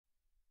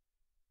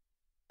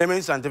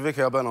Amen scientific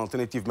help and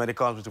alternative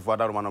medical hospital for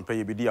that man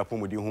pay be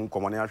apomodi hu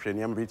komane ahwe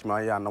ne bit ma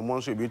ya na mo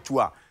nso be tu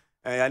a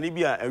ya ne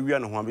bia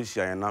awia no ho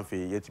abesia ya na fe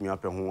yetimi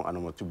apɛ ho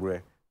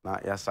anomotubre na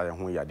ya sa ya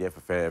ho ya de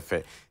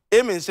fefefe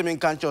Amen semen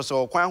kan cho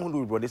so kwan hu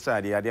do body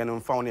side ya de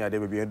no mfa ne ya de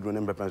be aduro ne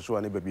mpepen so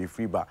ne be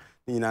free ba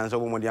ni na nso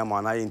bomodi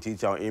ama na yin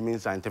teacher Amen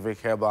scientific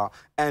herbal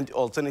and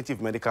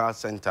alternative medical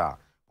center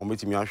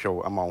ometimi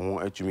ahwe ama ho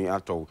atumi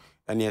atɔ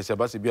ene ese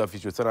ba se bia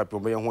physiotherapy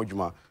obe ho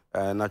adwuma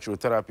natural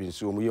therapy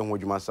so mo ye ho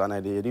adwuma sa na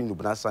de yedi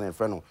nubna sa na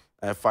fe no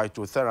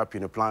phytotherapy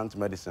no plant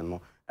medicine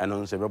no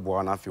eno nse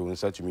bebo na afi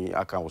wonsa tumi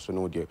aka wo so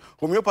no de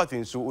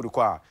homeopathy so uri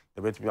kwa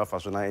e betumi afa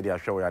so na e de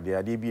ahwe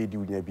ya de bi edi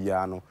unya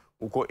bia no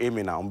uko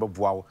emi na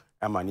ombeboa wo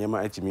ama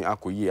niema atimi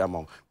akoyi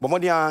ama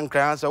bomodi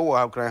ankran sa wo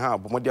akran ha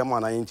bomodi ama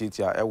na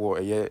yintitia e wo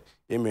eye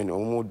emi no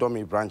mo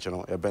domi branch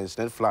no e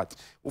Bensnet flat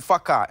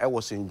ufaka e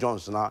wo St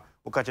John's na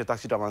ukache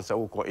taxi driver sa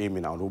wo ko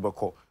emi na no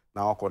beko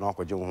na wako na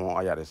wako je ho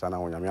ayaresa na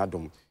wonyame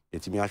adom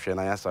yetimi ahwe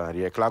na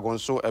yasare klagon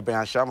so eben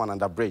ashama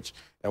na bridge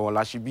e won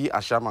lashi bi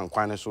ashama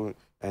nkwan so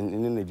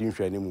ni na di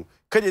nhwe animu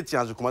kejeti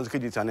azu kuma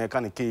kejeti na ka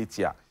ne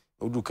ketia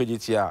odu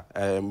kejeti a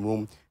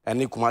room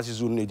eni kuma si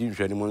zu na di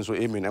nhwe animu so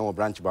emi na wo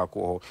branch ba ko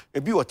ho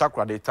ebi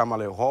otakra de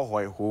tamale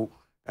ho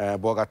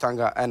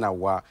bogatanga ena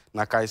wa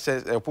na kai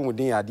se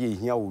pomudin ade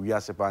ehia wo wi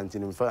asepa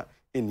ntinimfa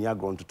eni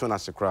agron to na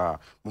sekra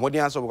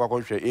modern so kwa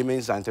hwe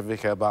Amen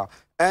scientific herbal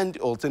and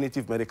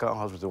alternative medical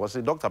hospital was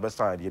a doctor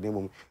besta ade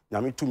nemu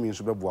nyame tumi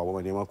nso beboa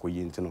wo ne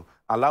makoyi ntino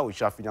allow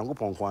shafi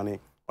nyankopon kwane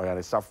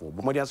oyare safo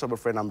modern so be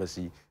friend number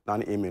C na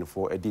Amen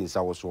for edin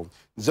sawo so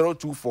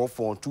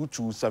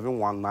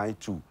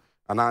 0244227192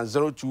 ana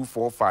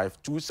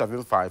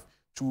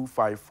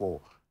 0245275254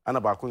 ana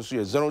ba kun so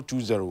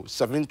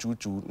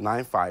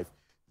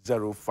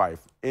 0207229505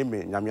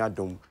 Amen nyame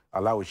adom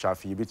allow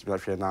shafi bitimi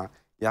ahwe na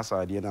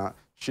yasa de na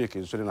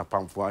shake so na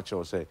pamfo a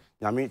che say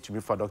nyame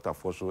tumi fa doctor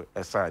for so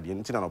eside de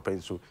ntina no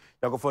pen so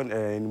yakofo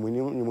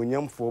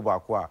nimunyamfo ba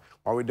ko a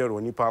wawe de ro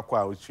nipa ko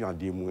a otua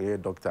de mu e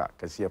doctor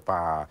kase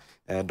pa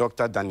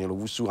Dr. Daniel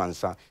Wusu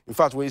Ansa in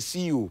fact we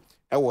see you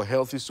e wo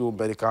Healthy Soul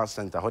Medical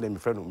Center ho de me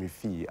friend me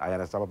fee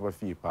ayara sa papa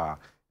fee pa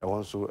e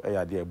won so e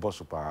ya de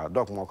boss pa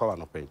doc mo kwa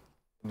no pen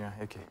yeah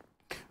okay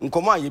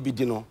nkomo aye bi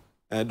di no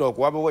doc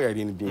wa be wo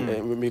yare ni di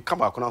me ka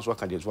ba ko na so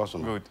ka de so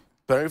no good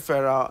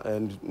Peripheral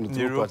and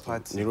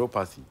neuropathy.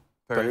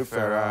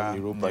 Peripheral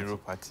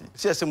neuropathy.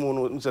 See, it's a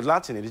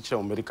Latin edition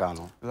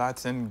Americano.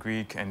 Latin,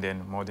 Greek, and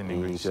then modern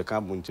English.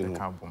 Peripheral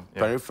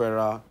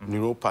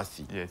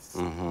neuropathy. Yes.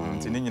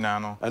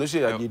 And you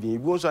say I did. You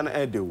want an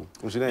edo?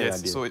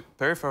 Yes. So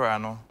peripheral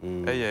no,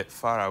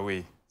 far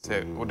away.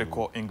 Say what they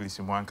call English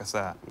in one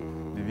kasa.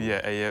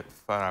 Bibi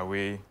far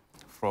away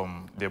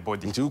from the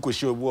body. Until you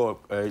show what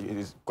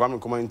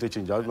common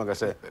interchange. I was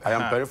say I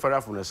am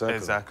peripheral from the circle.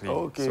 Exactly.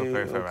 Okay. So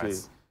peripheral. Okay.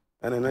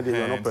 And another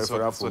you are not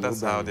peripheral. So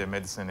that's how the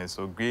medicine is.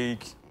 So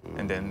Greek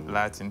and then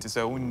Latin.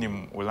 So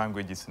unim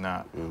languages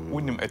na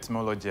unim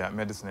etymology.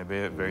 Medicine is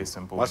very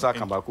simple. What's that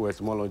come back with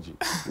etymology?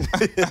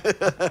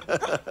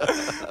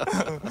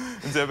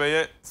 It's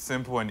very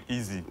simple and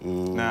easy.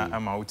 Na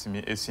ama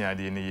utimi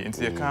esuade ni.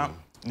 Nti you can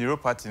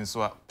neuropathy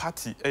so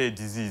party a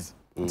disease.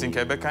 Think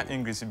Quebec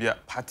English be a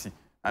party.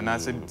 And I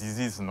said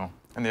disease no,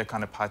 and they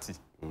kind of party.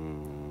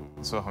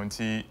 So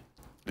hunty,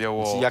 there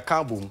was. See, I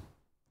can't boom.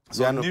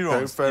 So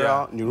neurons,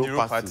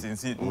 neuropathy.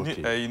 See,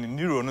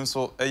 neuron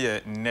so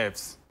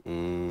nerves.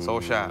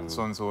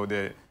 So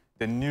the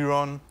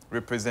neuron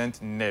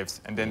represent nerves,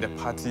 and then the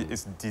party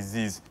is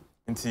disease.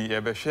 Until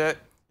you share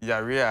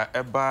area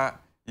eba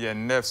your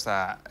nerves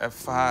are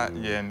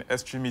your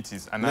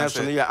extremities, and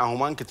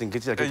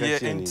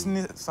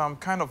some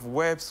kind of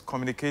webs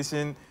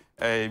communication.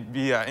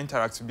 Be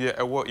interact be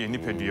a work in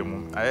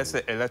nipedium. I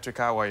say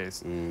electrical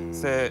wires.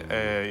 Say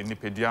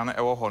nipediano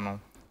ewo hono.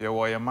 Your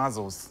wire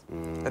muscles.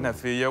 And I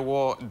feel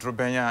your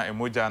drobenya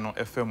emojano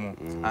FM.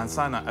 And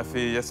sana I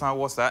feel yes I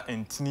was that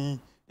intini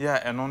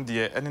and on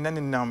the and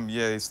then nam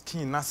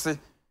skin nase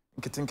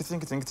kitting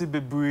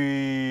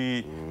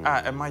bebree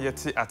am I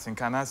yet at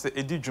can say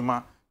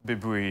edijuma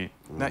bebree.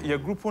 Now your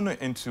group on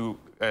into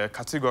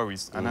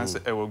categories and I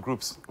say our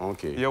groups.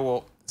 Okay.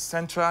 Your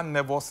central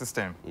nervous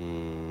system.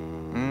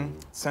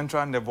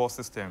 Central nervous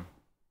system.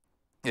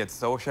 Yes,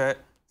 so share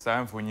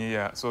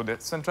so the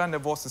central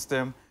nervous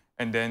system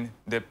and then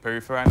the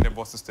peripheral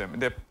nervous system.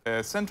 The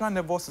central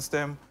nervous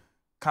system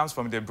comes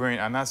from the brain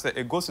and I say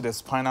it goes to the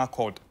spinal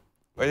cord.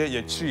 Where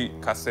you tree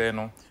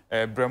caseno,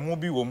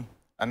 bremobi wom,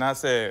 and I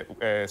say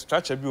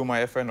structure be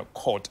my friend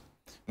cord.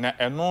 Na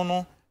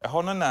enono, a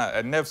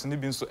honor nerves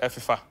nibin so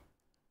efifa.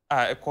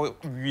 I call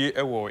we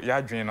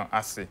ya drain on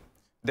assay.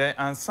 Then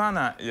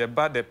ansana ye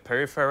bad the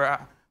peripheral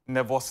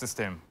nervous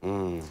system.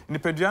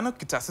 Nipediano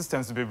kita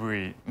systems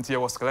bebree. Nti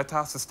your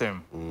skeletal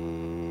system.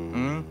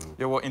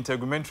 Your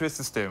integumentary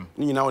system.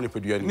 Ni na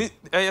nipediano.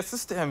 Your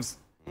systems.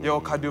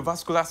 Your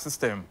cardiovascular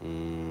system.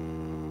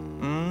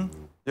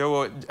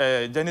 Your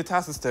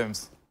genital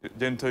systems.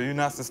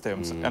 Genitourinary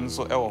systems. And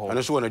so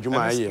and so na juma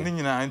aye. Ni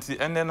nyina nti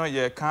and then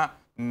ye ka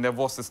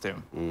nervous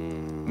system.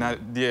 Na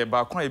the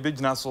ba kwa e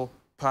begina so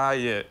pa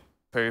ye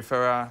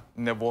peripheral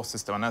nervous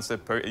system and I say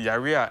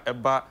yarea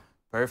eba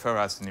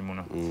peripherals ni mu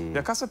no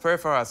ya ka say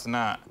peripherals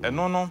na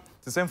eno no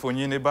the same for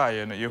nyine ba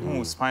ye no ye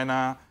hu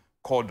spinal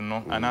cord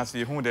no and I say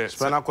ye hu the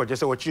spinal cord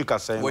just what chiri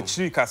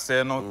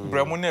kase no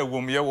bremu na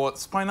ewom ye wo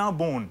spinal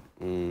bone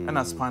and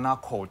a spinal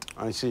cord.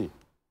 I see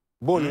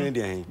bone ni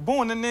dey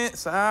bone ni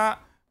sa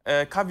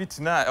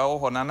cavity na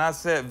ho na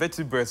say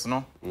vertebrae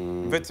no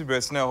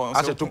vertebrae na ho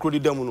as to krodi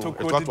dem no to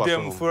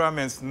dem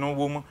foramens no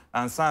wom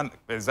and san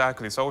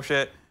exactly so we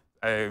share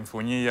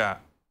mfonyi ya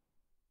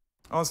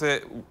on say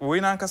we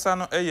na nkasa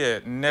no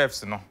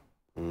nerves no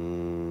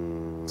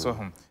so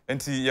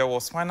enti ye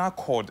was spinal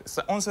cord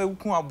on say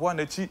ku aboa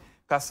na chi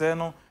kase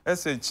no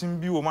ese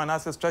chimbi wo ma na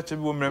say stretch bi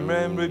wo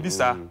mremre bi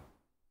sa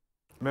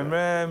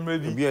mremre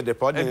bi bi de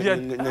pod na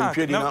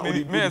ntwedi na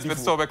me expect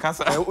so be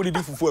kasa odi di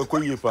fufu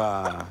akoyie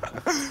pa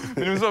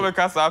ni so be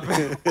kasa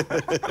ape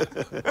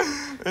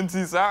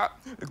enti sa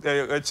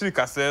chiri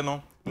kase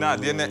no na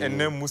de na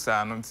enam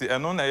musa no nti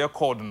eno na ye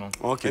cord no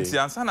nti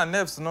ansa na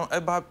nerves no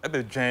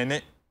ebe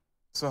dwane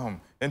so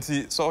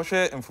nti so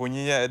hwe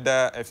mfonyi ya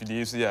da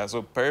afidie ya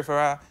so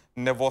peripheral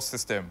nervous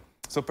system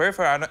so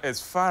peripheral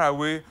is far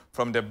away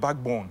from the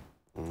backbone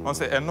on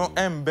say eno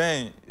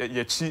emben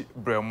ye chi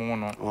bremu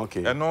no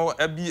eno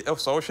abi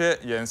so hwe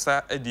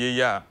yensa edie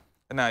ya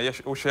na ye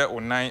hwe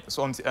onan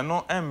so nti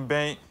eno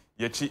emben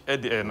ye chi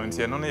edie no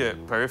nti eno no ye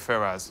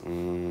peripherals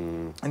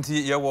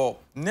nti ye wo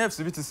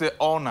nerves bi to say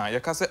ulnar ye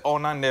ka say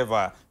ulnar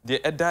nerve de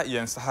eda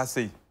yensa ha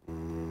sei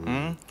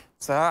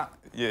sa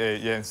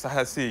yensa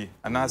ha sei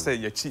ana say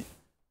ye chi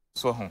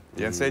so ho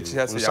yensa chi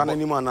ha sei sana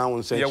ni ma na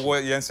wonsa ye wo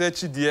yensa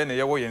chi de na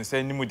ye wo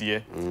yensa ni mu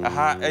de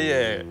aha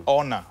eye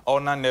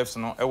ulnar nerves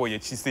no e wo ye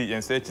chi sei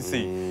yensa chi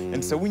sei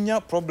nti se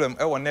wunya problem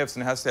e wo nerves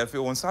ne ha sei afi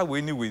wonsa we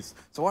anyways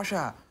so wa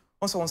hwa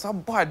wonsa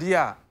bad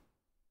ya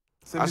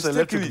as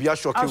electric be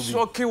shock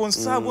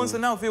wonsa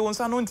na afi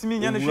wonsa no ntimi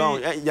nya na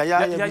hwe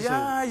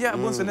ya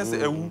wonsa na se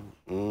ewu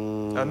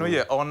no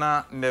ye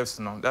ulnar nerves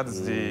no that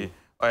is the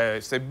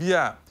se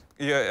bia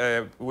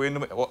we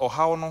no or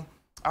how no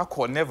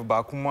akọ nerve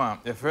ba kuma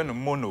a ye friend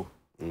mono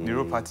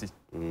neuropathy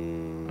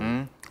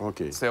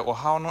okay se or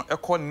how no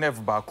ekọ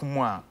nerve ba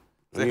kuma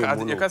a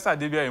ye ka sa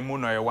de bia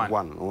mono ye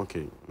one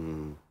okay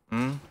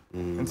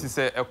nti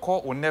se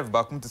ekọ o nerve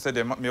ba kum to say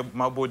the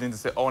my body to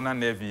say ulnar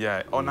nerve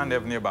ya ulnar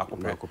nerve ne ba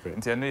kopẹ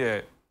nti eno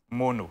ye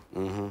mono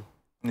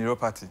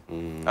neuropathy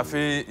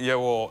afi ye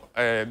wo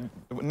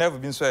nerve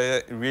bi so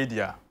ye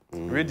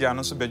radial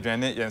no so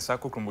bedwane ye nsa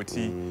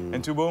kokromoti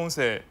nti bo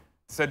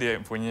say the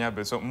mfonyiya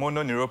be so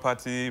mono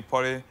neuropathy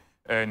poly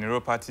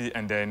neuropathy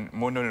and then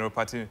mono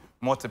neuropathy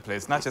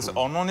multiplex not just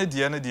ono ne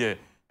de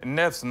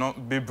nerves no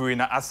bebre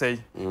na asay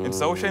nti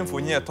so hwe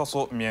mfonyiya to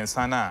so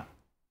miensa na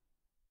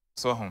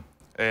so ho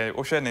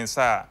o hwe ne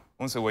nsa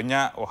unse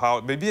wanya o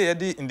how baby ye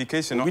the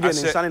indication no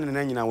ashe ne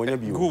na nyina wanya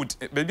bio good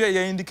baby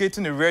ye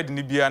indicating the red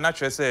ni bia na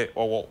kire say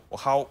o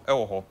how e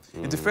wo ho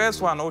the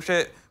first one o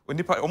hwe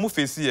onipa omo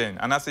face yen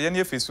anase ye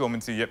ne face om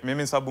nti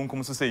meme nsa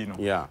bunkum so say no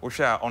o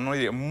hwe a ono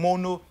ye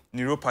mono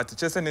neuropathy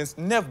chese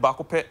nerve ba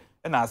kopẹ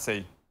na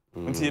asay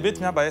nti ye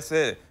betimi abaye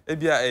say e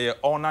bia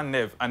ulnar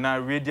nerve ana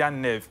radial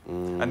nerve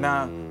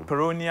ana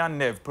peroneal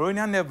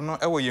nerve no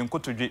e wo ye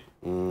nkotodwe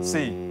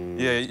say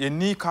ye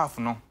knee calf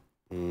no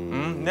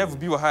nerve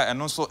bi wo ha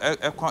eno so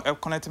e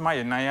connect ma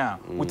ye nan a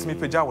wotimi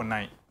pagya wo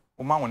nan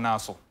wo ma wo nan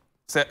so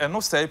se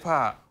eno sei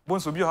pa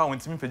bonso bi wo ha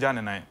wotimi pagya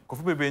ne nan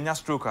kofu bebe nya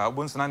stroke a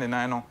bonso na ne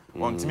nan no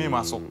wotimi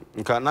ma so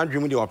nka na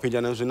dwemu de wo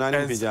pagya nan so na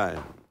ne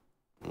pagya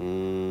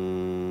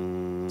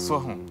so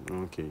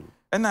okay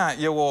ena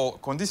ye wo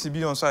condition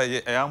bi on so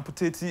ye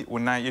amputate wo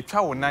nan ye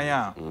twa wo nan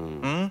a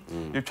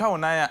ye twa wo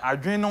nan a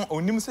adwen no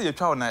onim se ye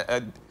twa wo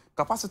nan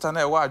capacitor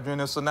na e wa adwen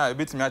no so na e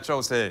betimi a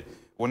kyew se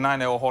wo nan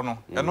na e wo ho no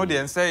eno de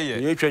ense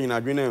ye twa nyina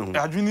adwen na hu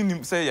adwen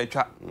ni se ye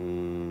twa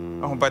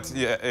but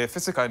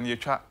physical ni ye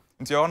twa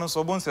nti ono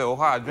so bon se wo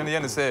ho adwen ye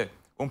ne se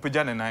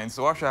ompagya ne nan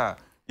so wa hwa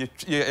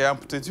ye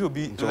amputate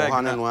obi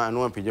like na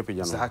no pagya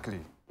no exactly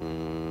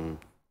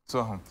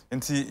so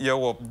nti ye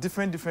wo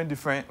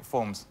different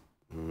forms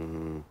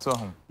so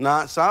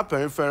na sa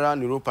peripheral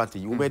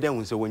neuropathy wo be dey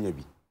won se wonya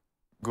bi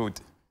good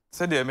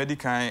so the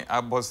medical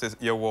abos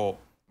ye wo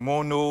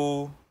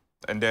mono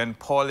and then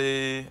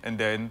poly and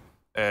then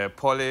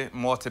poly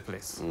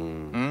multiplex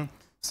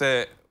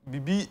say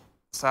bibi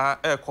sa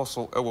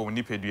ekoso ewo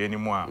nipadua ni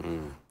mu a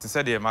te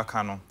say the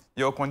maka no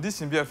your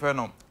condition be afre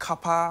no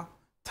carpal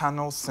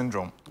tunnel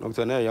syndrome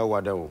doctor na ya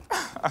wada wo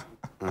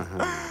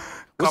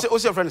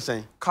what's your friend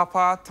saying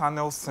carpal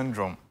tunnel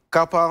syndrome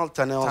carpal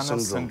tunnel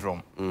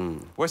syndrome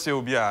what's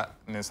your be a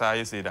ne sa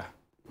ye say da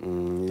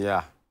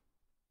yeah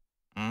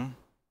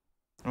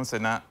say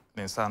na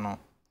ne sa no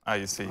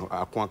I say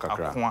akwa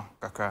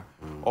kakra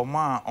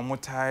oma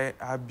omotai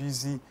are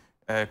busy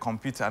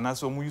computer and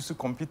so we use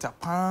computer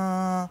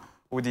pa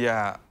with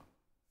their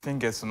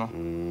fingers no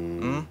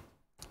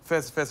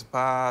first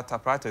part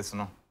apparatus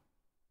no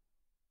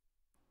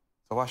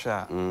so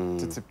washa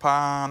titi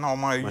pa na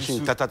oma use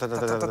ta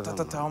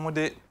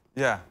omode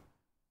yeah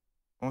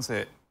on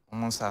say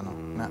omonsa no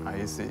na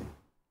I say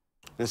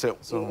So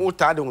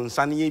what are the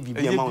Sunny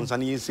be among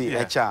Sunny say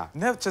echa?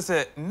 Nerve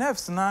say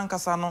nerves na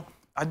nkasa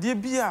ade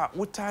bia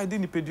wo tied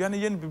nipadua na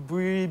ye no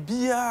bebre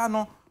bia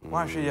no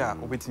wan hwe ya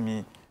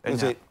obetimi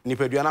enya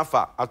nipadua na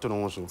fa ato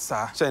no so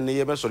say ne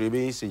ye be soro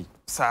be sei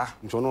sa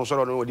nto no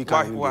soro no odi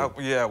kan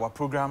wa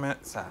program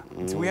sa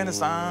nti we ne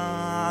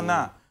sa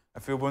na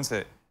afi obon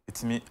say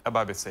etimi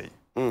aba be say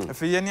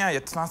afi ye ne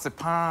ayetena se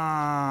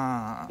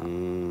pa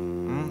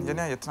ye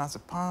ne ayetena se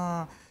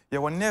pa ye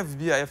wo nerve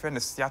bia ye fe ne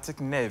sciatic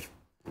nerve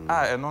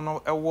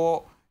no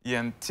ewo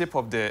yen tip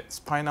of the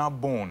spinal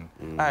bone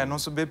no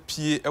so be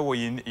pie ewo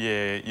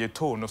ye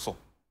toe no so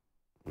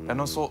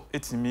no so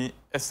etimi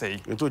essay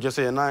to just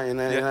say na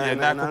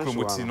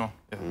kokromoti no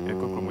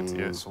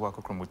kokromoti so wa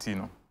kokromoti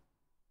no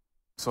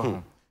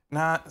so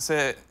na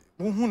say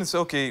hu ne say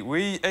okay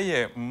we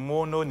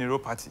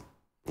mononeuropathy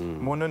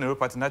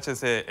mononeuropathy na che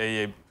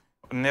say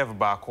nerve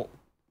baako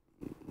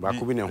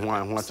bi ne ho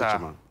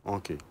atechema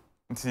okay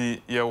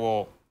nti ye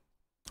wo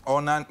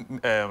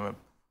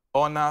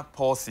ulnar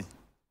palsy.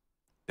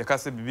 You can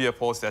say be a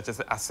palsy. I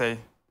just say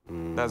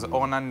that's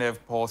ulnar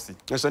nerve palsy.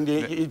 Yes, and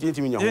you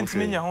didn't mean your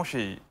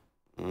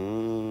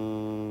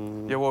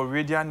you will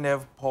radial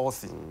nerve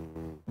palsy.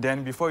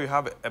 Then before you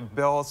have a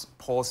Bell's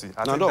palsy.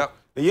 I think that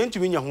you ain't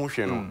mean your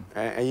home,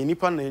 and you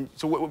nip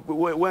so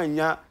when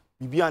ya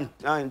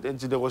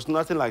there was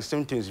nothing like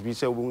symptoms. We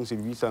said we say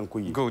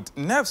good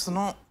nerves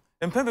no.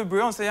 And people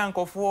beyond say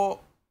uncle for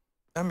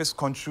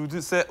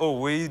misconstrued say oh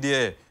way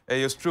there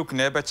your stroke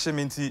never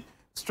chiminti.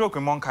 Stroke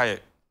in Monkai.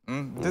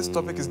 This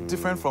topic is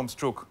different from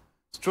stroke.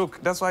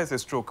 Stroke, that's why it's a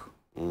stroke.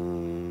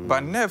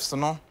 But nerves,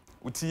 no,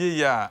 utie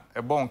ya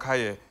a bon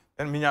kaye,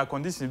 and minya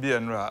condition be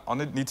enra.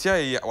 On it,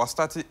 nitia was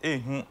started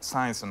a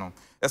science, no.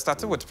 It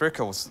started with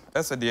prickles.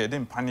 As a dear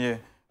dim panier,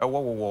 a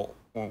wo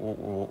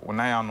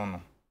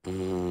no.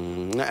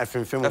 Na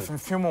FM.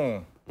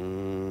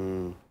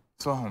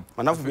 So,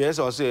 enough be as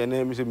I say, and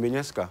name is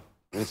Mineska,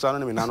 and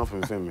son of none of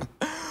him.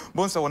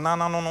 Bonsa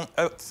nana no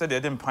said they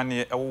didn't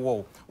panier a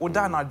wall. O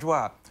dana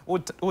joa, o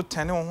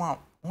tenny one.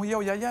 Oh,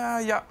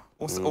 ya.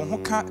 O who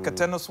can't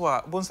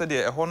catenoswa. Bonsa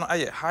de a honor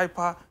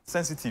hyper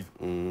sensitive.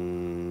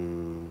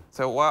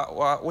 So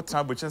what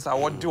time which I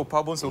want do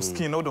problems of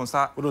skin or don't say,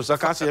 I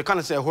can't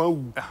say,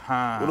 who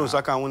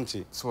don't I want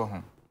it. So,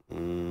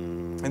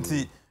 and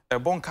see a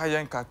bon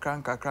kayanka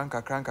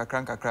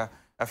cranka.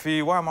 I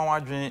feel why my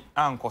dream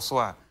uncle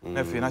swa,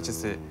 nephew, not to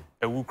say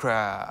a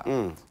wookra.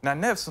 Now,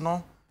 nerves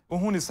no.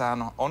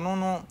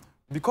 No,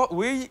 because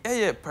we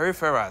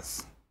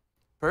peripherals.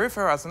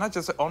 Peripherals, not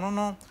just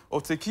no, or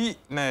take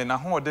na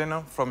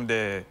holding from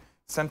the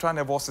central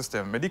nervous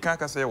system. Medical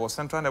can say was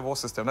central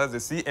nervous system, that's the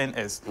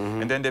CNS,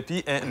 and then the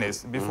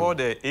PNS, before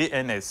the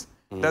ANS,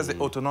 that's the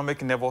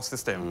autonomic nervous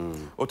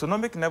system.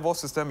 Autonomic nervous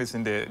system is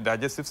in the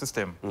digestive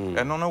system.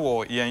 And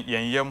no,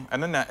 yen,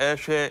 and then air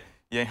share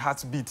yen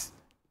heartbeat,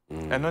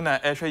 and then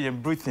air share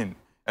yen breathing,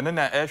 and then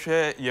air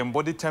share yen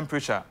body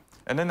temperature.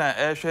 And then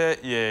I share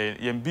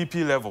your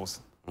BP levels.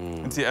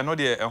 Until I know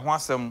the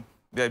one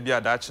there be a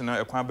Dutch no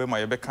a quambe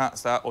my becca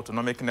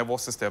autonomic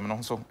nervous system and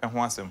also a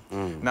one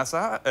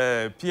Nasa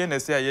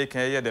PNSA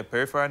can the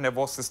peripheral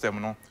nervous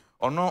system no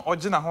or no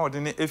original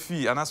holding a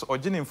fee and as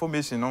original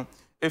information no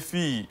a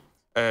fee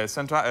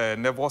central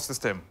nervous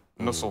system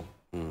no so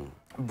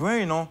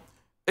brain no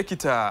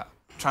ekita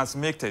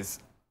transmitters.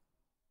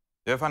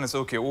 The fan is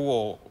okay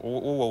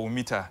oh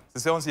meter. The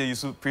sounds here you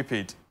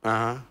prepaid.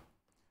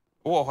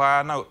 Oh,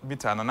 now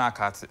meter na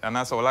cat and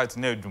as light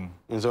na dum.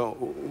 So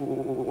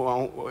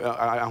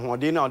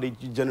they now they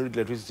generate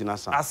electricity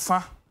nasa.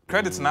 Asa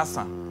credit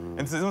nasa.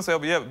 And don't say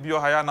be your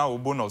higher now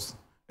bonus.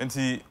 And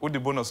see what the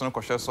bonus no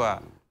question so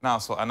now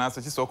so and as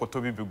just so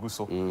tobi begu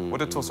so. What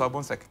the to so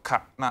abon say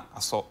ka na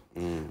aso.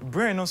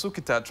 Brain no so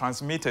kita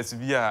transmitters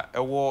via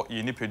a war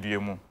ye nipadua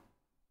mu.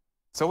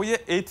 So we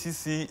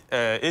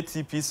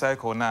ATP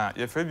cycle na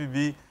ye fe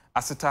bibi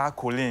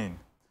acetylcholine.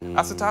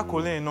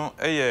 Acetylcholine no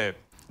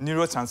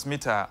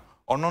neurotransmitter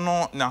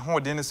no na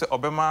holding say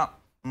obema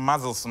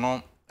muscles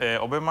no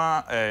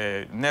obema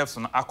nerves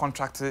no are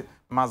contracted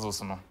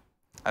muscles no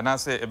and I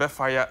say ebe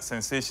fire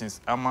sensations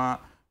ama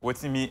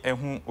wetimi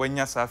ehu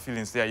wanya sa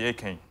feelings there ye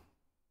kan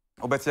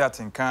obeti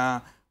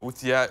atenka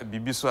utia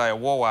bibi so a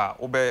wo a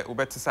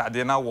obeti sa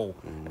ade na wo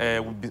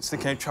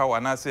second twa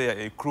na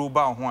say e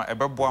kroba ho a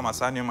ebe boa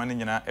masa ne ma ne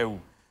nyina ewu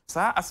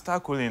sa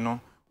acetylcholine no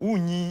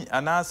unyi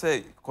ana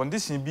say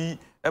condition bi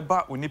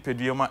eba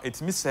onipadua ma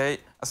etimi say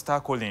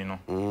acetylcholine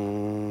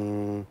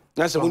no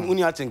na say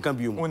uni atenka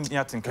biom uni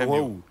atenka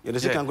biom ye de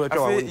second go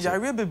twa wo ya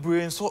we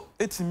bebre so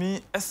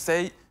etimi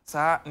say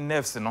sa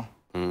nerves no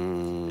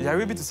ya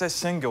we bi to say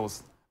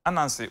shingles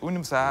ananse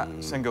unim sa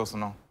shingles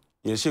no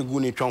ye she gu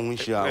ni twa ho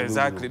hia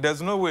exactly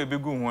there's no way be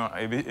gu ho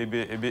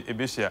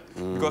ebe hia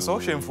because o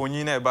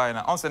hwemfonyi na eba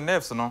na on say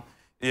nerves no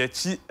ye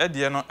chi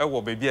ede no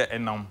ewo baby a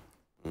enam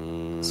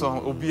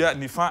so obia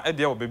nifa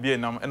ede wo baby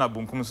enam na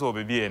bunkum so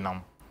baby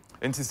enam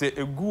enti say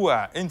egu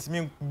a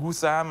entimi gu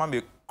sa ma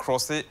me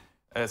cross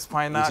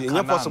spinal canal.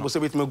 It's possible say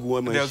betime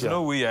gu ma. There's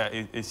no way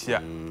e hia.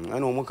 I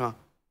know mo kan.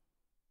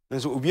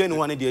 So obi anu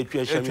wan dey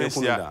atwa hye me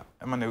komida.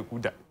 E ma na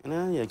uda.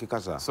 Na ye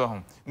kikasa.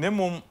 So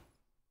nemom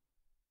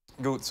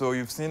good. So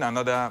you've seen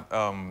another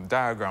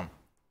diagram.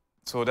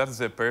 So that is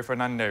the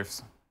peripheral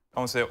nerves.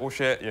 On say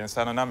ohwe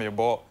yensa na me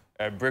bo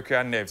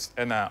brachial nerves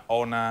and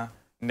ulnar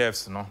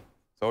nerves no.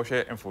 So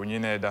ohwe emfonyi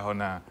na da ho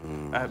na.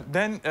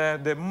 Then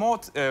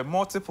the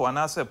multiple and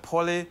also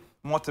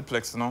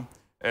polymultiplex no.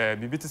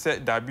 Bibiti say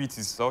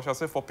diabetes. So I shall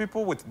say for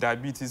people with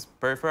diabetes,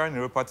 peripheral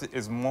neuropathy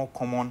is more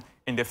common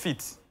in the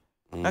feet.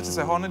 That is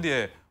a honor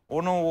there.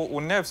 Ono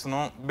nerves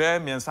no be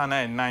miensa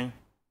na 9.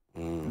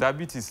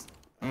 Diabetes.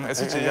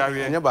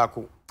 Enya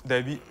baako.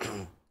 Dabi.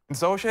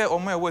 So share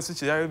omo we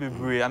sichi yare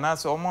bebre and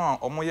also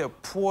omo ye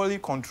poorly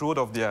controlled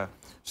of their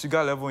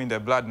sugar level in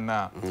the blood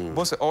na.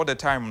 But all the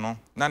time no,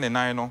 na the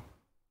 9 no.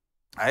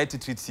 I had to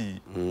treat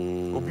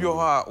obi o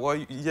ha wo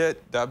ye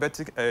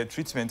diabetic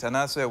treatment and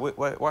also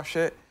we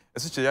share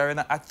sichi yare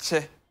na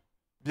ache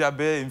bia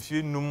be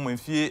mfie num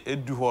mfie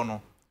edu ho no.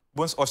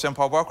 But o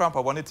shempa bo akra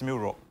mpabo na timi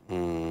ro.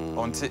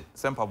 Onti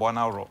sempa bo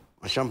na ro.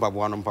 O shempa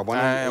bo no mpabo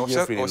na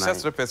ye free na. O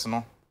stress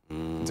no.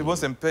 Nti bo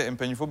sempe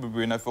mpanyifo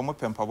bebre na fe mo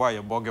pempa bo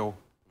aye bogel.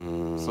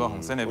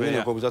 So say na be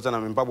ya. Ko bisa na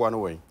mpabo no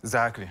we.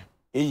 Exactly.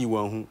 Eyi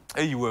wan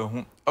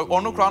hu.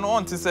 Ono kra no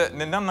on ti say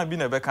ne nana bi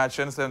na be ka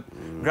kire say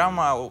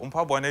grandma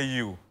mpabo na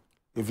yi o.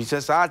 If you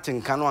say sa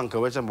atinka no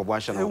anka we say mpabo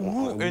ahye no.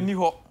 Eni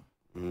ho.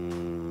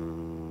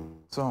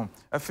 So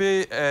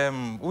afi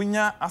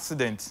unya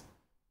accident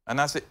and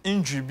I say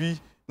injury bi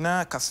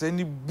na kase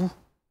ni bu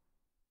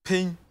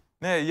pain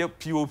na ye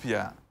POP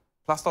a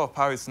plaster of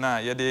Paris na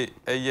ye de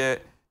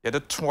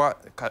toa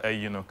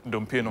you know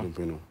dompe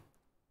no.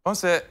 On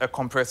say a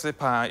compressor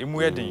pa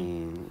emu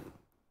edin.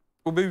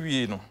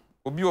 Obewie no.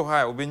 Obi o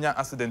ha obenya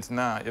accident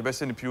na ye be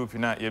hye ni POP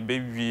na ye be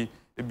wie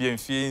e bi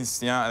amfie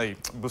nsia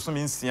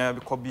bosomi nsia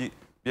ko bi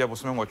bia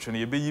bosomi nwotwe no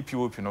ye be yi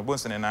POP no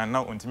bonse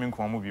na ontimi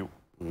nko mu bio.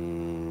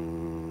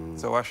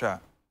 So washa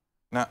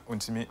na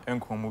ontimi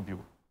nko mu bio.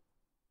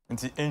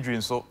 Nti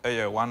injury so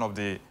one of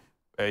the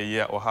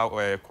or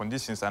how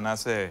conditions and I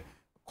say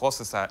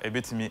causes are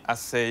ebetimi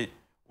assay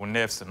on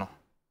nerves no.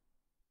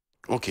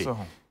 Okay. So,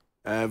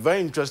 very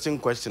interesting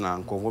question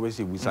and ko be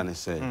say busa ne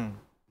say.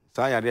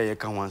 Sa yare ye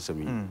ka ho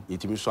ansem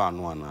yitimi so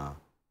ano ana.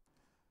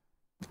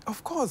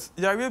 Of course,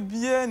 yare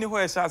bia ni ho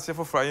e sha ase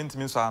foforo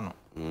yitimi so ano.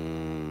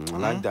 I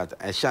like that.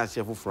 E sha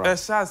ase foforo. E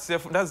sha ase,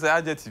 that's the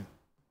adjective.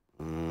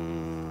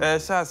 E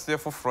sha ase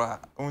foforo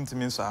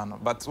untimi so ano,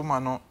 but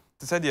woman no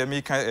to say the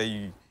make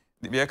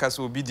the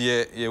so obi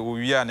de ye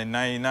owi a ne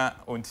nan na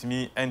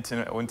ontimi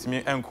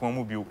enko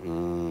mu bio.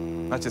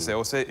 Na che say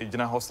o say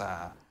ejina ho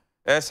saa.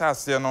 Sha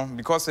ase no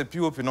because a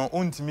POP no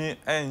ontimi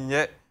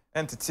enye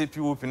entity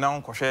POP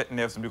na nkohwe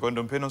nerves because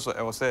don't pay no so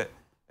e o say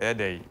e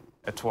dey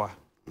etoa.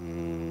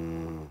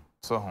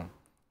 So hon.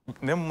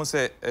 Na mu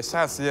say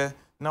sha ase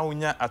na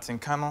unya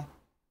atenka no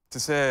to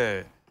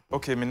say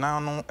okay me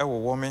nan no e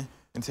wo me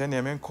nti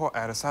na me nko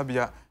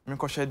aresabia me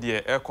nkohwe de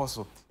e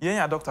koso. Yen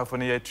ya doctor for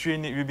na ye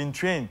train we been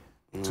trained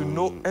to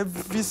know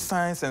every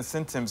signs and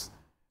symptoms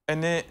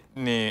any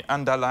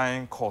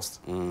underlying cause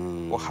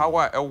or how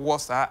I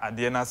was at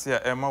the NAC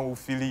Emma will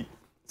feel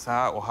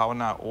sa or how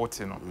na what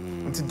no.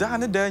 Nti da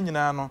ne da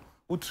nyina no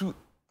utu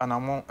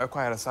anamo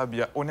acquire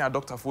sabia only a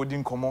doctor for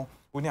din komo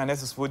only a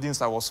nurse for din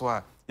sa wo so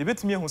a e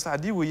betimi hu sa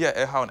di we ye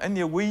e how and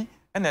e we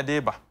and e dey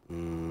ba.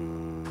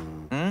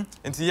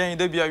 Nti yen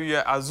da bia we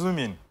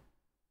assuming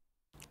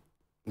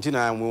nti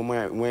na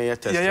mo ye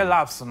test ye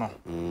labs no.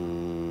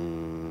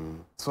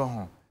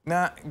 So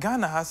now,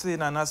 Ghana has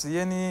said, and as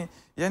yen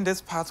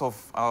this part of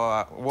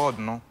our world,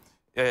 no,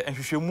 and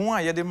you should more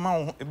yet the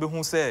man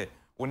who say,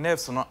 when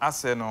nerves no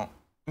assay no,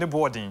 ne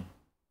boarding.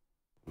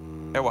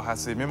 Ever has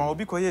said, Mema will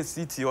be quiet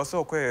city or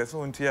so quiet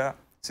so into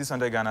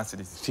 600 Ghana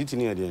cities. City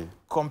near there.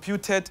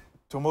 Computed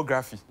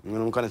tomography. You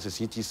know, kind of a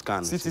CT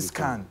scan. CT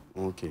scan.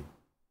 Okay.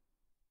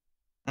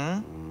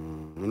 You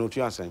know what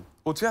you are saying?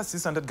 Oh,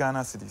 600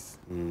 Ghana cities.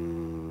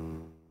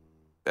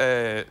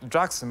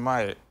 Drugs in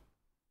my.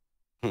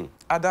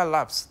 Other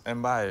labs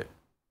and buy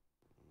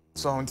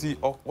so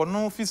until or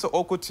no fees or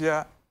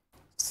okotia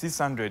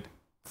 600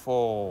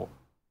 for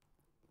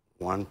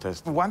one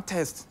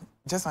test,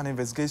 just an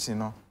investigation,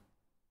 no.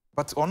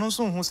 But on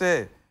also who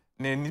say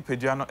ne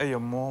pediano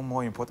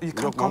more important. You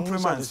can't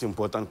compromise this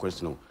important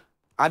question.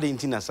 I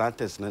didn't think a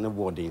test na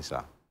boarding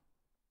sir.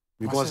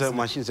 Because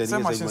machine said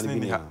yes, machines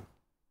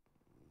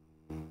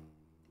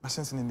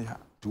in the ha.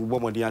 To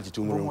bomodi anti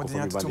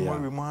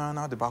tomorrow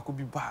man the back will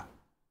be bad.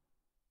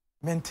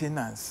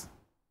 Maintenance,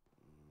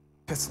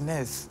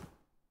 personnel.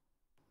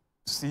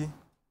 See?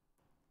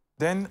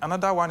 Then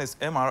another one is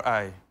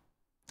MRI,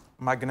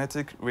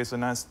 magnetic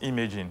resonance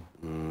imaging.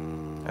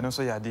 And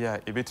also, yeah,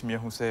 there a bit me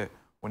who say,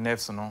 "O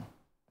nerves no,"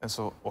 and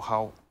so or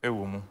how a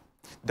woman.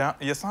 Then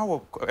yes,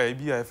 now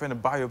be a friend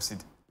biopsy,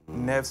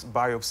 nerves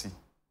biopsy.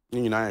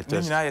 You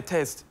a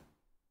test.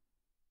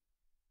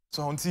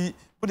 So until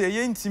but the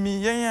yen to me,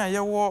 yeah,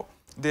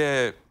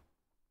 the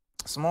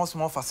small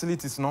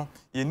facilities no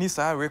you need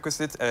some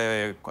requisite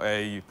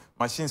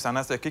machines and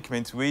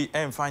equipment we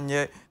and find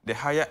the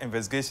higher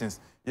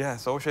investigations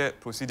so share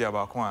procedure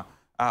about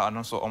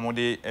ano so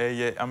omode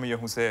amaye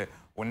hu say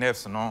wo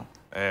nerves no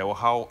wo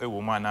how e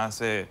wo mu na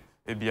say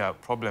e bia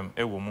problem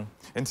e wo mu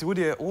enti wo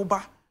de wo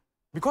ba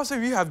because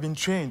we have been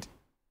trained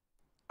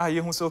ye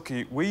hu say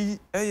okay we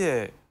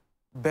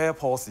bare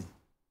palsy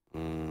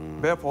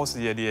bare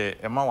palsy ye de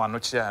e ma wa no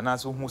chia na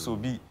so hu so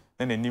bi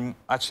na nanim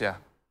achia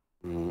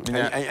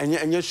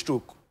and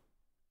stroke.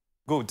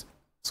 Good.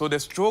 So the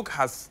stroke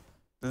has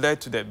led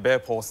to the bare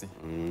palsy.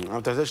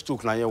 After the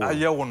stroke, now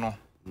no.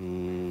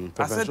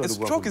 I said the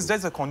stroke is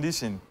just a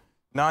condition.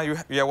 Now you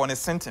are one of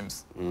the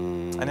symptoms,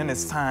 and then the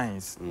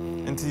signs.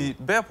 And the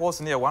bare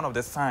palsy is one of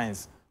the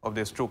signs of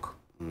the stroke.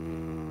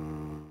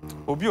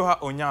 Obi o ha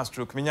onya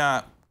stroke,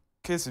 minya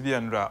case bi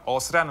andra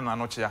osra na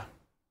nanochia.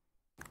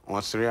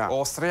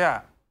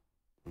 Osra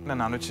na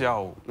nanochia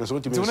o. So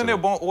ne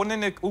bon one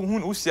ne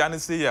hun usia ne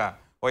say ya.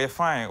 Or you're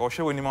fine, or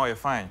show anymore you're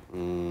fine.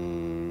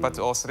 But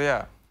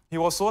Australia, he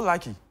was so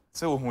lucky.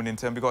 So in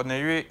term because a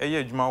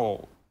year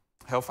or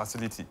health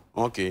facility.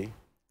 Okay.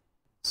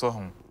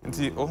 So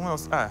until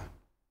almost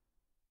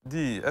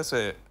that's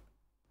a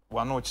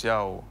one no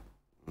chiao.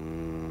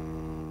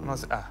 No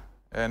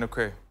and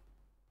okay.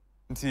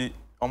 Until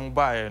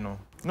buy no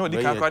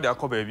they can't cry their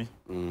call baby.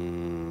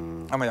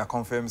 I'm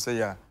confirm say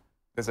yeah,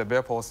 there's a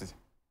bare palsy.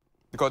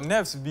 Because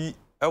nerves be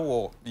a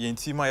war the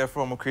intima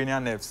from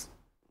cranial nerves.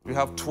 We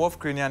have 12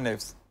 cranial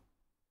nerves.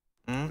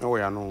 Oh,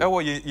 yeah, no. Oh,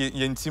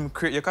 you team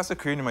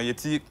cranium, you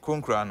tea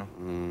concrano.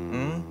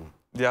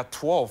 There are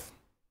 12.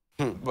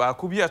 But I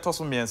could be a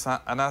tossle me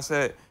and I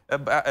say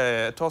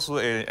a tossle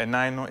a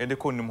 9 and the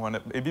condom one,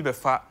 a bit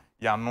fat,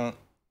 ya no.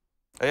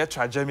 A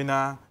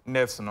trigeminal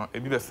nerves, no, a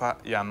bit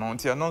fat, ya no,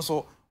 tia non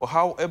so, or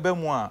how a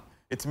bemoir,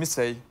 it me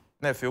say,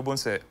 nephew bon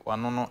say,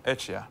 one no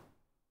etchia.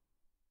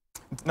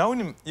 Now,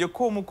 you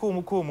come,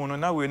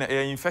 now we're in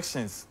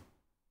infections.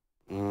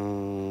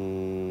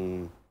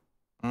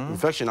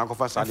 Infection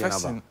alcohol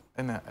infection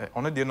and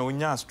on a no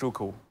nya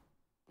stroke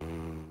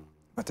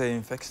but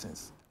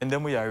infections and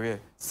then we are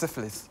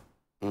syphilis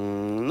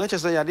not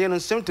just say there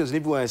symptoms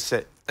live one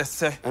say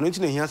and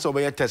until here so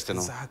be test no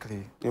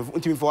exactly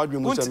until for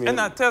adwum say and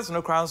that test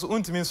no crown so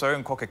until sorry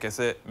nkokeke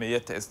say me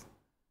test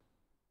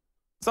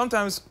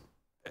sometimes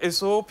it's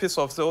so piece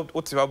of so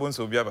otiba bones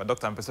obi aba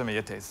doctor am say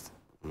me test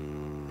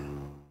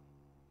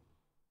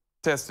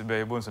test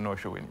be bones no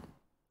show any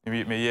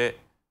me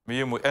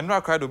and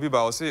no cried obi ba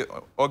o say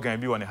organ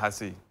bi won ha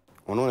say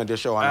ono na de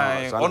show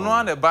ana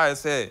ono na buy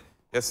say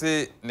you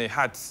say the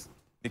heart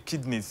the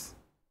kidneys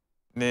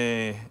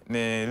the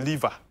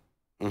liver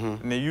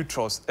the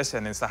uterus ese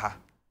ne saha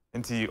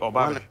nti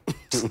oba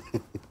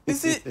you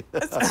see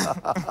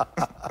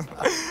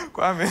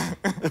kwame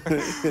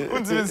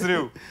unti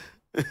misreu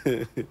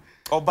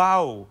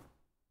oba o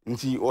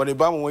nti o de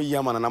ba mo yi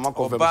ama na ma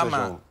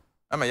confirmation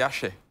ama ya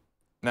hwe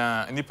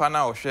na nipa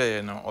na o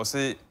hwe no o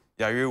say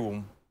yare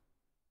wom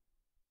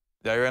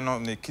yare no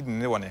ne kidney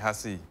ne won ha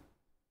say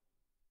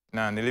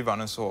na ne liver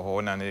no so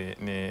ho na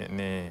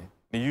ne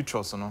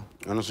uterus no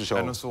ano so show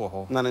ano so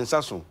ho na ne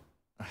nsaso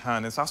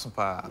ne nsaso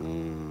pa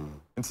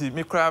nti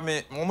me kra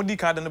me mo di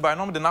kan de ne ba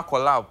no mo de na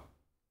call lab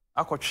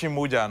akotwe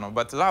moja no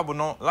but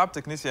lab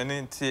technician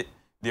ne nti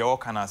the all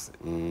canas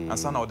and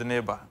son of the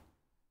neighbor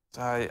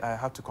so I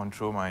have to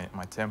control my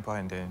temper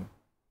and then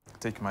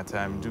take my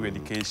time do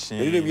education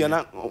e be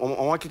na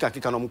on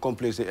kika no mo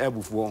complex e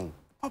ebufu won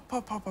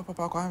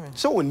papa kwame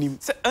so onim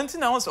until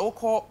now so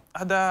call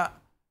other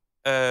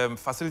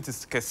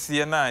facilities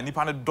kese na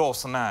nipa ne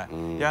doors na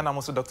ya na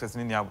mo so doctors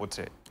ni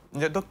abotre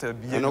the doctor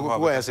be no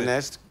go as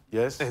next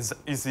yes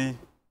easy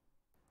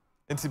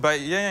until by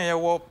yeah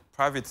wo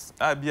private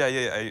bia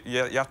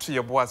ya to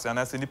your boss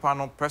and say nipa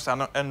no pressure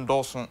no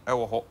endorse e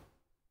wo ho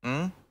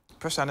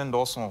pressure no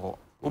endorse ho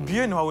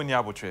obi no ha ni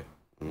abotre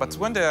but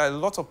when there are a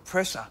lot of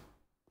pressure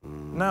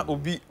na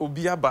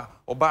obi aba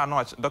oba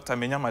no doctor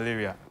menya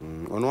malaria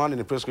ono one in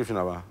the prescription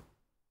aba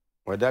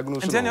we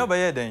diagnose and then you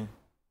be then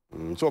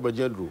so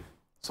obejadro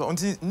so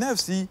until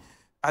nerves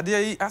ade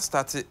yi I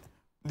started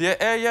the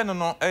area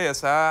no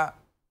sa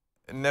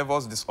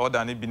nervous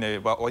disorder ni bi na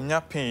ba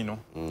onya pain no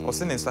o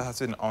se ne sa ha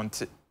se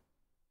onte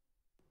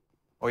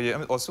oye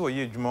o se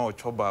oye adwuma o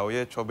choba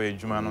oye choba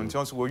adwuma no nti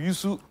on so wo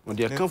yusu on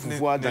de kan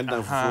fufu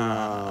adandan fufu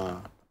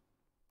na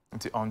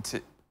nti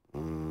onte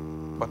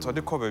but o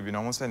de cover bi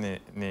na mo se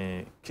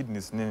ne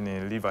kidneys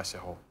ne liver she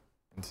ho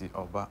nti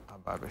oba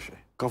aba be hwe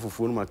kan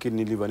fufu no ma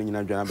kidney liver ni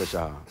nyina dwana be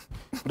sha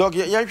dog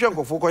ya hwe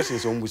nkofo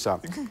questions on busa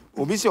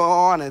obi se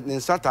o na ne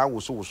sata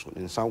woso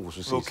ne nsa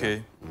woso se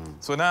okay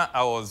so now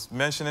I was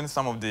mentioning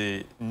some of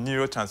the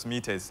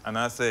neurotransmitters and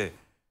I say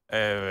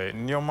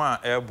nyoma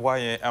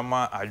eboaye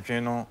ama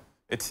adwen no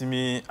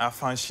etimi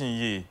afunction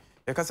ye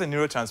e ka say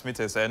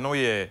neurotransmitters I know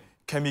ye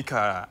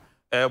chemical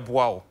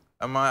eboa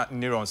ama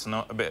neurons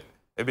no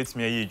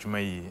ebetimi aye adwuma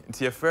yi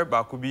nti e frɛ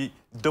ba ko bi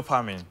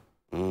dopamine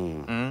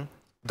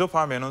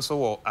dopamine no so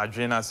wo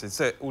adwen ase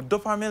say o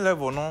dopamine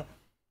level no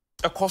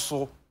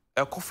ekoso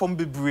ekofom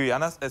bebre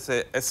ana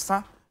say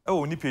esa e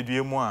wo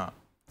nipadua mu a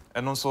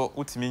eno so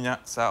utimi nya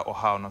sa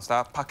ohaw no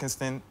sa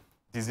Parkinson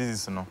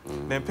diseases no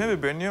na pen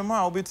bebre nneema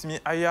a obetimi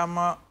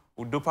ayama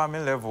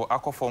dopamine level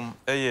akọ from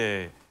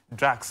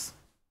drugs.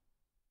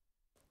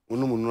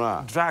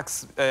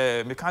 Drugs,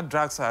 me can't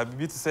drugs are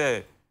bit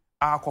say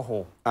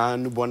alcohol.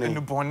 And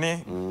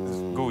bonnet.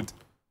 Good.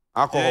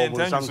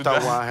 Alcohol,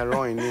 sometimes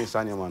heroin is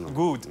animal.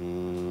 Good.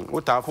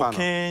 What are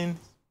cocaine,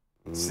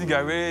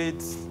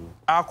 cigarettes,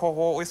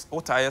 alcohol is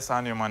what I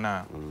say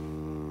mana.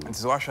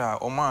 It's washa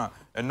oma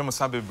and no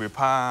sabe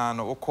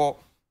brepan or call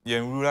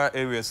in rural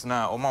areas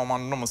now, oma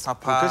no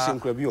sapa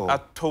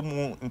at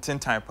tomu in 10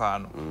 time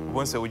pan.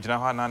 Once we jina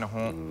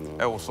home,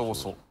 I was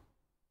so.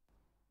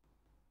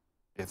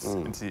 It's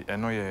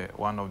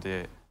one of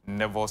the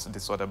nervous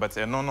disorder, but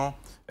no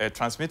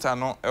transmitter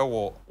no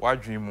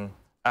what dream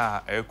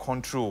a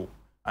control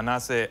and I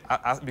say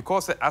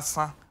because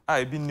asa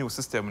I be new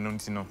system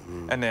no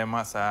and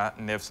massa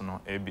nerves no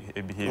a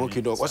behavior.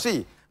 Okay, doc.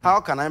 See, how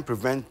can I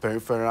prevent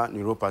peripheral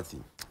neuropathy?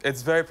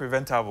 It's very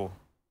preventable.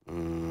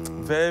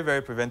 Very,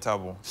 very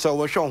preventable. So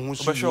we show who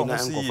so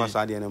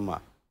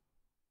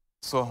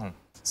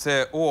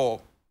say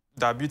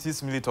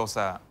diabetes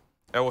mellitus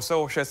I was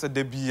so sure that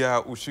the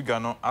beer sugar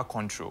no are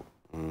control.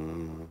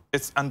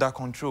 It's under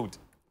controlled.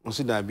 You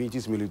see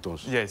diabetes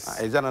mellitus? Yes.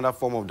 Is that another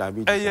form of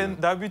diabetes?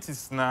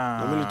 Diabetes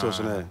na.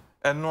 Mellitus na.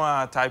 And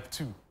no type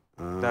 2.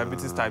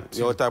 Diabetes type 2.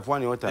 Your type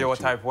 1, your type 2. Your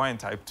type 1 and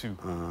type 2.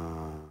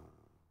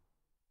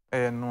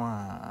 And no.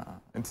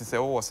 And to say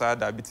was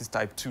diabetes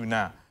type 2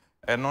 now.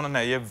 And no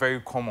na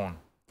very common.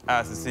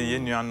 As I say,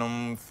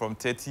 you from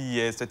 30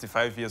 years,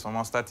 35 years,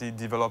 almost started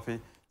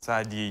developing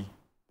SADA.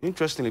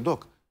 Interestingly,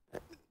 doc.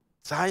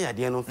 Saya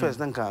the no first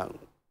nanka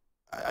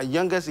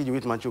youngest age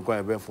with mature quite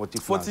about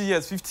 40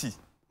 years 50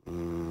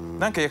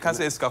 nanka you can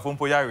say escafon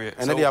po yare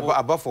and they are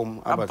above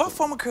from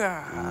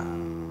kra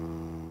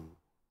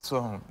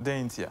so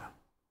then here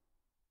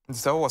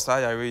so was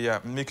I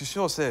make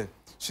sure say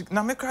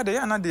na me kra dey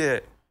na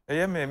dey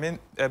me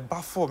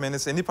above from me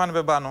say nipa no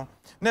be ba no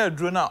na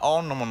aduro na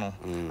all no no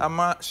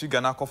ama sugar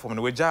na akọ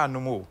no we ja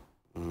no mo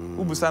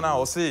ubusa na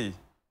o say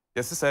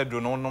yes say aduro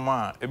no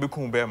ma e be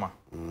kun be ma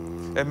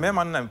e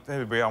mema na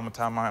bebre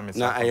amutama me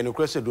na aye no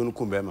kwese do no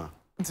kumbema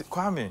nti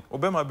kwame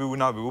obema be wu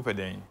na be wu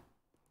peden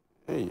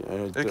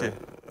okay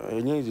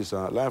enye is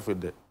life with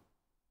that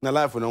na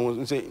life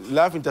no say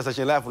life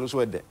intersection life no so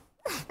with that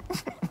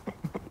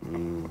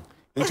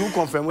nti who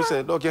confirm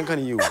say doc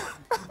can you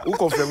who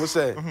confirm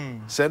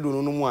say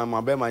do no mu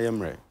ama be ma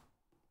yemre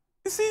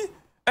you see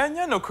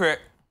enye no kre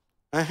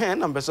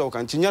na mbese o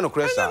kan tinya no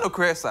kresa no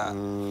kresa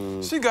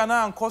sugar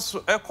na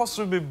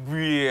ekoso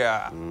bebre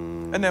a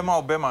ena ma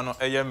obema no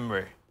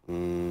eyemre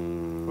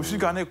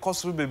sugar na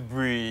ekoso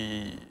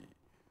bebre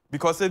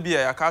because e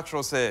bia ya ka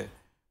tro say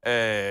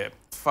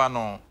fa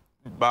no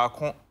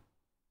baako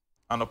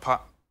anopa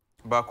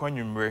baako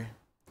anwumre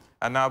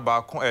ana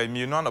baako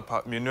mienu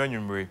anopa mienu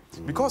anwumre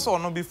because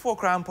ono before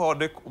crime pa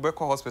ode be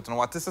ko hospital no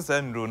what is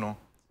say ndro no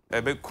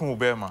be ku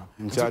obema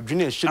nti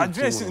adwene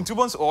nti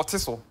bonso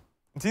otiso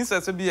nti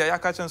say bia ya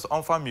ka chance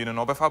on family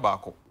no obefa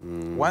baako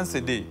once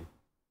a day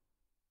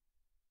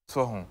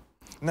so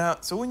na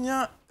so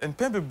wonya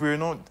empe bebre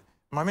no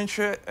ma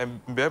menhwe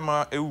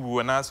bema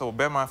ewu na so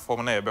bema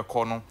form na ebe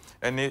ko no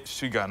ene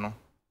sugar no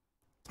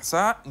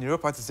sa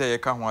neuropathy say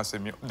ka ho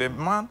asemi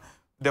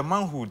the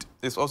manhood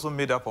is also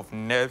made up of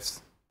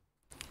nerves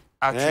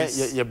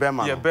arteries ye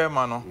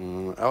bema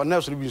no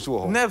nerves ni bi so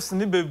ho nerves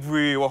ni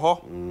bebre wo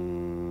ho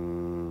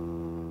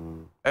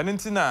ene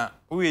ntina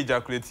we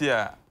ejaculate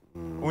a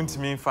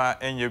untimi fa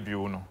enye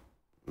bio no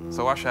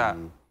so wa sha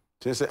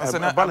say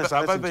balance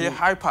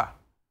hyper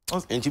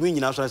entimi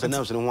nyina so say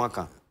nerves ni ho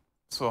aka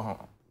so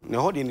na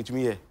ho de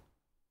ntimi ye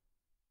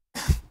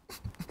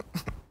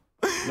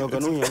no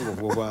ganu yango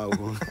boba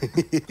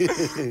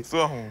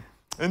so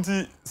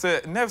nti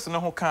say nerves no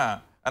ho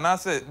ka and I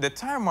say the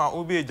time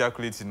we be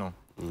ejaculate no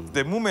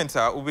the moment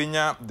we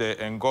nya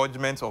the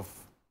engorgement of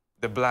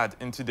the blood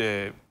into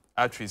the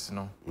arteries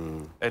no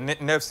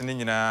and nerves ni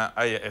nyina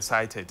are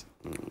excited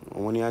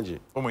omoni age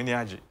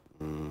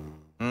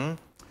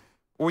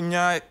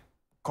unya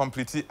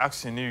complete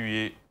action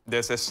ni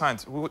there's a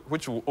shunt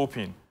which will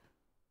open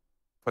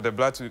for the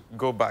blood to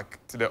go back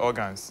to the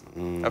organs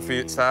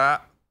afi sa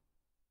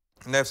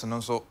nerves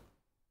no so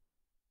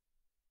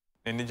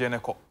eni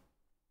jeneko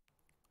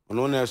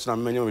ono nerves na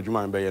menyo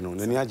adwuma be ye no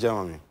nani agya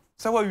ma me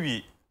sa wa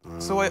wi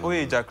so we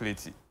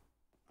ejaculate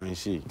I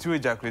see to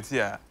ejaculate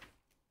ya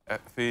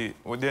afi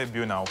wo dey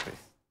bio na ope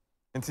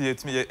nti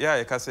yetimi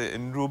ya ka say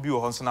nduro bi wo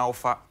ho so na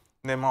ofa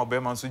na ma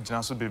obema so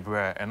gina so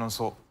bebre eno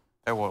so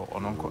e wo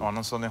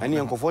ono so ne ani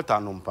enkofota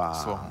no mpa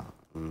so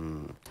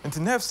nti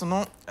nerves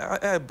no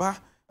ba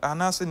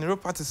anase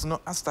neuropathies no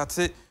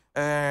start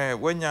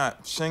when ya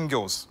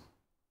shingles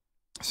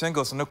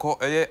no ko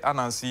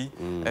anansi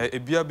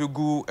ebia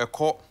begu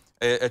eko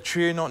a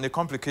train no the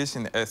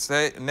complication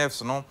say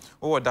nerves no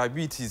or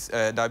diabetes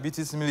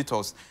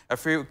mellitus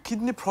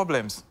kidney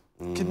problems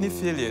kidney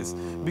failures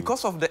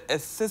because of the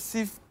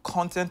excessive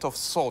content of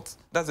salt,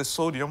 that's the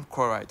sodium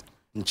chloride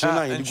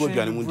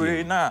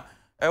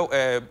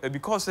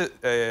because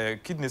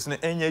kidneys no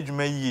enya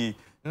adwuma yi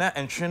na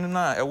entwene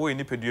na ewo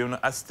ni pedua no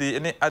asti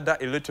any other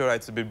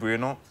electrolytes bebre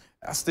no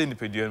stay in the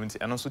pedient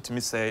and also to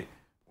me say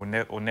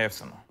o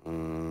nerves no.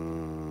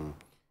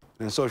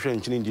 And so she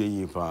enchini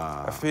die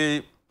pa. I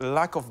feel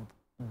lack of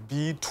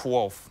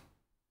B12.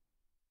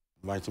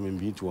 Vitamin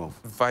B12.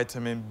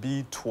 Vitamin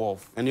B12.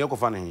 And you go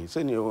funny.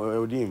 Say ni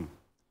odim.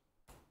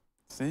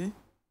 See?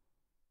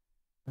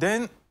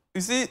 Then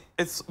you see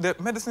it's the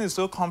medicine is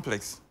so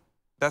complex.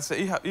 That's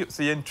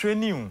say in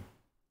training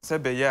say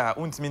be ya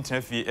untimi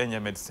tnafi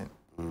enya medicine.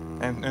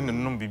 And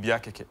no bibia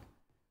keke.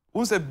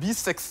 Un say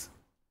B6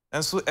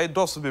 and so a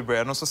dose be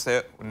brand also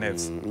say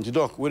nerves.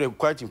 Doc, we a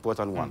quite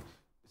important one.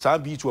 Sa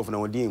B12 na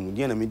odim,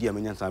 dia na media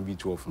menya sa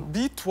B12.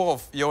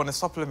 B12 you on a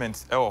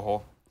supplement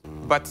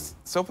but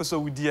so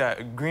with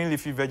the green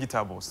leafy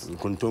vegetables.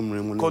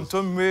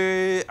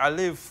 Kontomire,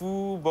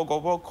 alefu,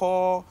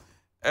 bogoboko,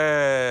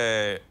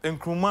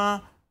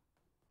 nkruma,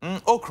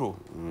 okro.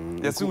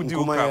 Yes, we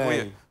do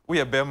okra. We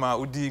are bema,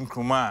 udi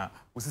nkruma,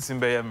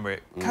 usisimbe.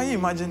 Can you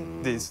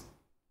imagine this?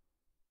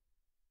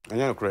 And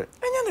you're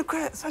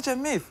correct. Such a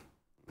myth.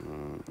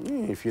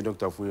 If you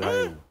doctor for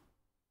you.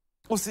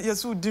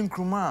 Yes, we do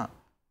nkruma.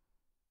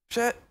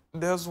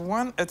 There's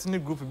one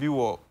ethnic group be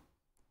war.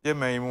 Yeah,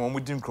 man,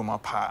 we didn't come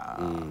up.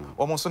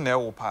 Almost an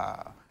hour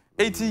pa.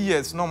 80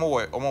 years, no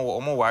more,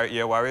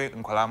 yeah, worry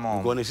in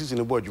Colamo. Going to sit in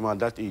the board, you at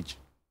that age.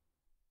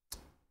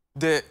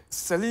 The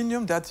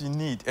selenium that you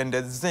need and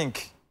the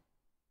zinc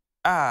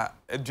a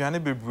Johnny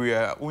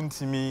Bibria,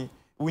 untimi,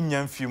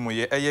 unyan fumo,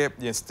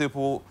 ye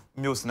staple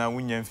meals now,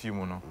 unyan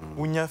fumo,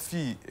 unya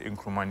fee in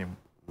Cromanium.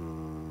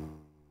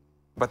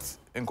 But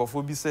in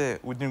Kofobi say,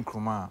 we didn't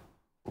croma,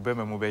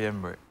 Ubema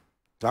Mubeyembre.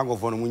 Tango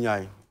for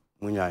Munyai.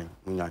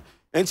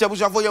 And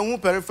Chabuja for your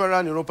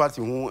peripheral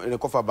neuropathy, who in a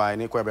coffer by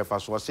any queber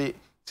fast was say,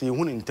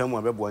 who in term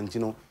of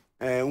Bebo,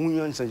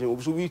 Union Sancho,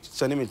 we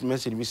send him a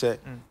message. We say,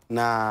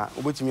 na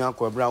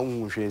Ubetimia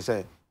Brown, she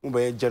say,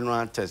 Ube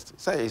general test.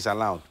 Say it's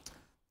allowed.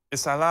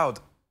 It's allowed,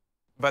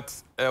 but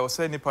I was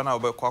saying Nipana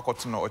about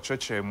Quacotuno or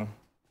Churchemu,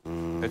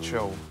 a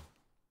show.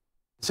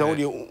 So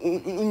the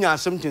Unya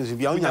symptoms,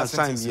 if you are Unya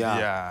signs,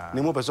 yeah,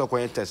 no more person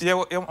quiet test. Yeah,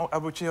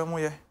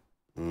 Abuchi.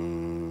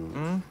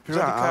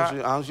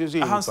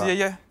 Periodical,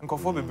 yeah, and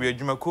conform be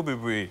Juma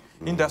Kobe,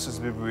 industries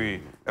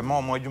be a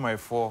more Juma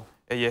for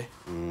a year.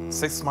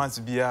 6 months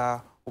be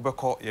a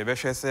Ubeko,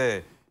 Yabesha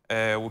say,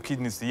 we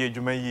kidneys the year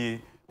Juma ye,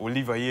 we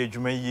live a year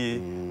Juma ye,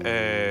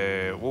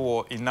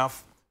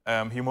 enough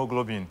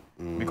hemoglobin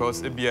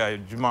because it be a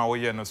Juma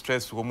way no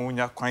stress,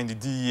 Romunia, kind the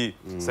DE,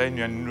 saying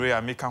you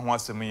and make one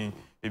to me,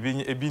 a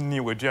been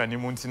near with Gianni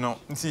Montino.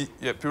 See,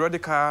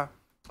 periodical.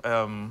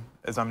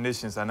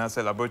 Examinations and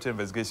answer laboratory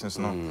investigations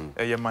no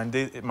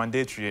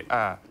mandatory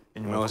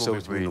in your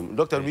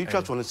Dr.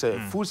 Richard want to say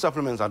food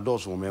supplements are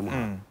dose for me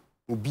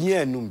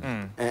ubia num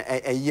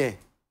a year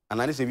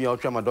and I say we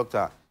ultra my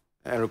doctor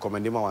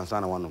recommend him one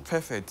sana one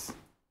perfect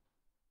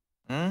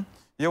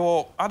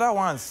your other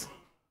ones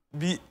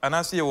be and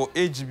I say your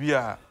age be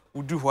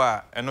we do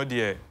what and no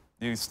there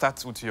you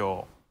start with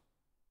your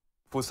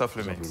food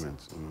supplements.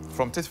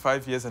 From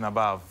 35 years and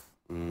above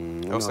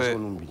also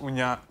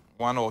unya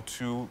 1 or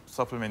 2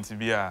 supplements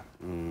be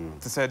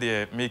to say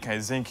they make a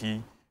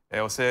zinky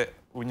or say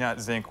unya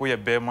zinc we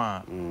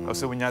bema or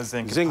say unya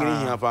zinc zinc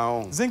here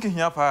pa zinc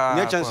here pa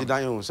no chance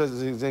dan say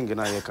zinc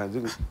na ye kan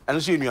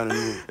and so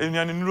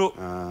enuanu nuro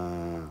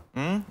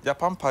ya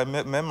pampa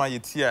mema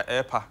yetia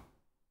epa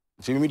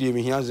so me dey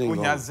me here zinc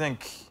unya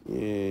zinc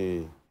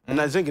and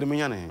I zinc me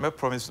yana me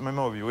promise me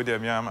obi we dey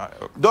me am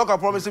doctor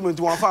promise me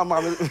to one farm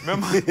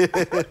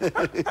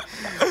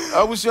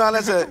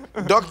Let's say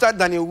Dr.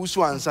 Daniel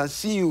Uswan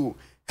see you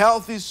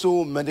Healthy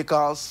Soul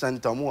Medical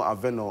Center mo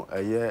aveno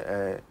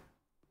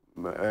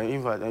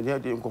in fact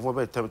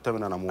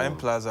M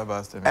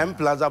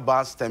Plaza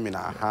Bus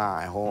Terminal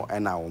ho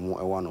and now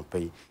one of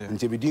pay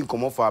until we didn't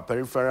come off our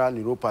peripheral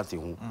neuropathy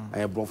ho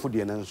and bronfo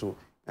de nanso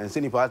and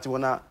send party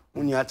wana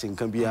unya tin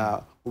kan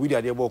bia we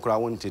dey dey bokra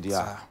wonte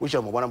dia which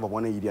am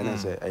one yidi na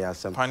say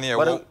ayasem pani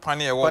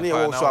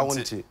so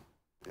wonte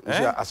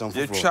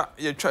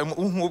you try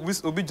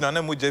obi gina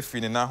na moja fi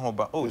ni na ho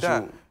ba oh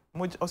da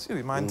moja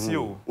osiri manti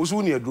o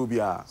usu ni aduro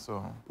bia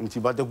so nti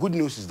but the good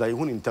news is that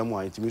you in term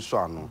wa itimi so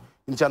ano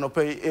nti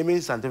anope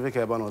emi scientific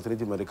urban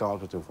alternative medical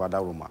hospital for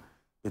Adaroma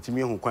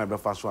itimi hu kwan be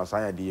fa so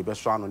asaya de be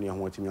so ano ne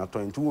ho itimi ato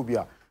nti wo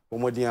bia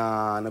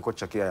omodia na ko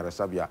check ya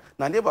resabia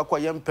na ne ba kwa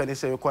yem pene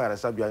se ko ya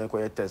resabia ne ko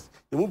ya test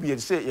e mu bia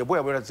se ye boy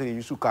abere se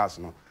use cars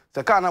no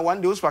se car na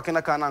one day us parking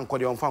na car na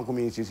nkode on fan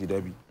community si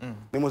da bi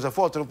ne mo se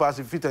fault no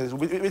pass fitness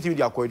wetin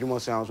di akwadwuma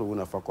se an so wo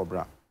na fa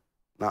kobra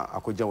na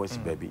akogya wasi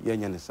baby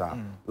yenya ne sa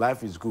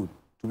life is good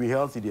to be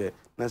healthy there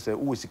na say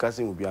wo sika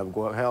se obi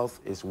because health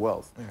is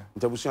wealth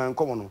ntabusu an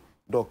komo no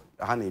doc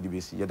ha na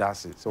edibesi ye da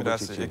se so go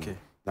check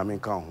na men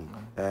kan ho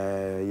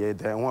ye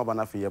de ho aba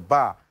na fe ye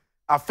ba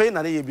afei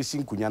na ye bisi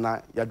nkunya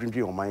na ya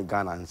dwendwe oman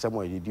Ghana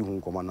nsemo ye di hu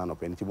nkomo na no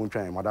pe nti bo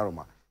ntwan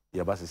Madaroma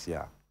ye ba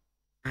sisia